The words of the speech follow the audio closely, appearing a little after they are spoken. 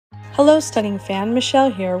Hello Stunning fan, Michele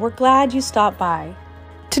here. We're glad you stopped by.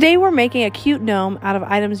 Today we're making a cute gnome out of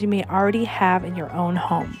items you may already have in your own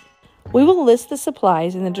home. We will list the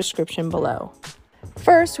supplies in the description below.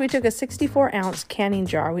 First, we took a 64-ounce canning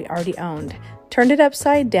jar we already owned, turned it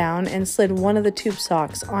upside down and slid one of the tube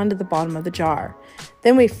socks onto the bottom of the jar.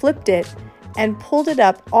 Then we flipped it and pulled it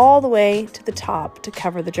up all the way to the top to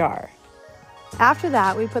cover the jar. After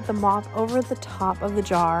that, we put the mop over the top of the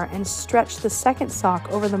jar and stretched the second sock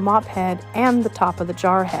over the mop head and the top of the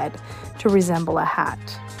jar head to resemble a hat.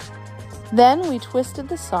 Then we twisted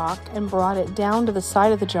the sock and brought it down to the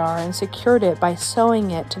side of the jar and secured it by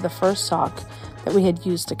sewing it to the first sock that we had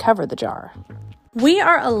used to cover the jar. We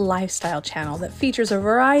are a lifestyle channel that features a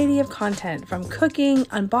variety of content from cooking,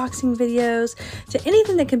 unboxing videos, to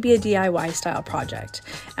anything that can be a DIY style project.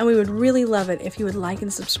 And we would really love it if you would like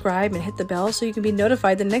and subscribe and hit the bell so you can be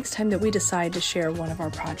notified the next time that we decide to share one of our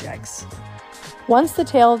projects. Once the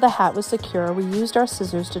tail of the hat was secure, we used our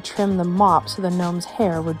scissors to trim the mop so the gnome's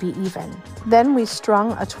hair would be even. Then we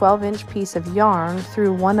strung a 12-inch piece of yarn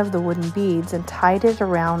through one of the wooden beads and tied it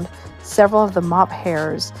around several of the mop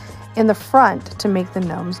hairs in the front to make the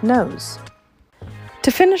gnome's nose.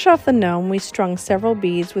 To finish off the gnome, we strung several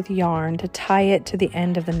beads with yarn to tie it to the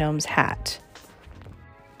end of the gnome's hat.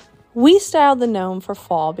 We styled the gnome for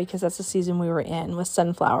fall because that's the season we were in with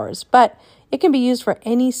sunflowers, but it can be used for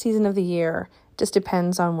any season of the year. Just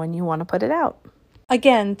depends on when you want to put it out.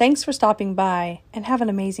 Again, thanks for stopping by and have an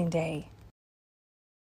amazing day.